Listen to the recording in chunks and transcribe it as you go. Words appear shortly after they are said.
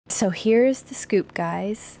So here's the scoop,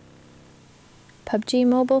 guys. PUBG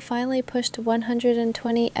Mobile finally pushed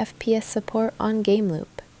 120 FPS support on GameLoop.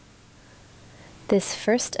 This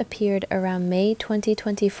first appeared around May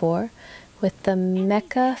 2024 with the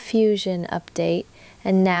Mecha Fusion update,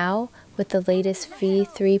 and now with the latest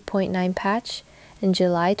v3.9 patch in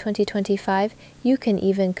July 2025, you can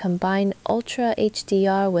even combine Ultra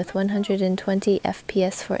HDR with 120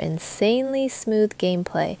 FPS for insanely smooth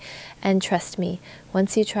gameplay. And trust me,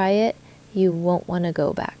 once you try it, you won't want to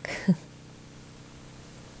go back.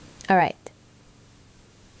 Alright,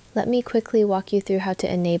 let me quickly walk you through how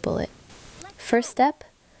to enable it. First step,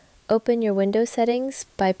 open your Windows settings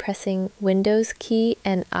by pressing Windows key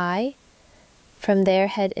and I. From there,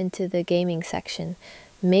 head into the gaming section.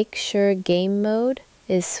 Make sure game mode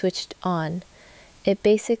is switched on. It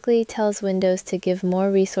basically tells Windows to give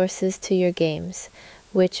more resources to your games,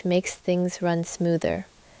 which makes things run smoother.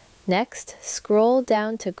 Next, scroll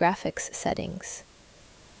down to graphics settings.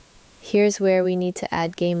 Here's where we need to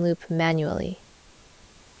add GameLoop manually.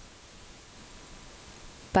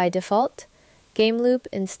 By default, GameLoop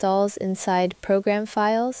installs inside Program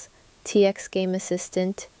Files, TX Game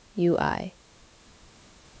Assistant, UI.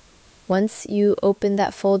 Once you open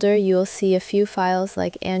that folder, you'll see a few files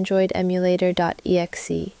like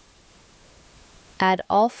androidemulator.exe. Add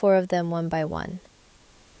all 4 of them one by one.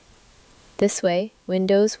 This way,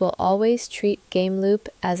 Windows will always treat GameLoop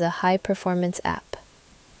as a high-performance app.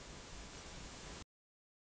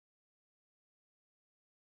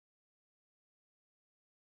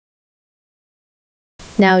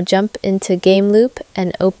 Now jump into GameLoop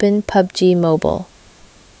and open PUBG Mobile.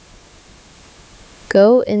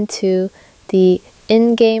 Go into the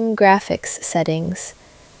in-game graphics settings,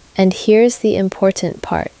 and here's the important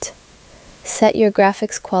part. Set your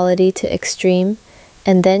graphics quality to extreme,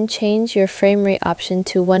 and then change your frame rate option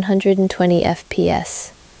to 120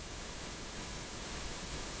 FPS.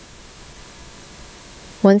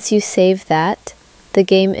 Once you save that, the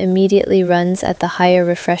game immediately runs at the higher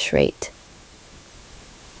refresh rate.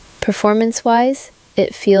 Performance-wise,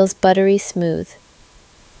 it feels buttery smooth.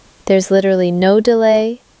 There's literally no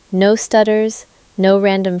delay, no stutters, no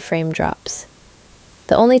random frame drops.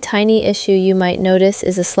 The only tiny issue you might notice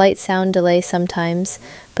is a slight sound delay sometimes,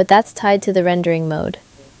 but that's tied to the rendering mode.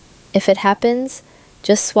 If it happens,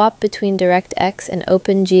 just swap between DirectX and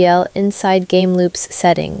OpenGL inside GameLoop's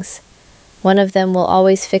settings. One of them will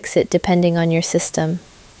always fix it depending on your system.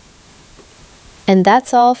 And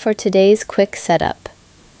that's all for today's quick setup.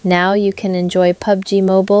 Now you can enjoy PUBG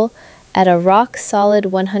Mobile at a rock-solid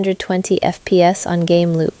 120 FPS on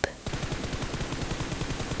GameLoop.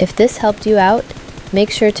 If this helped you out,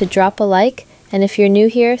 make sure to drop a like, and if you're new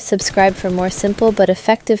here, subscribe for more simple but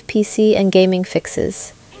effective PC and gaming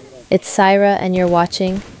fixes. It's Syra and you're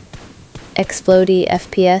watching Xplody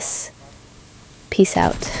FPS. Peace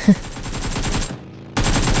out.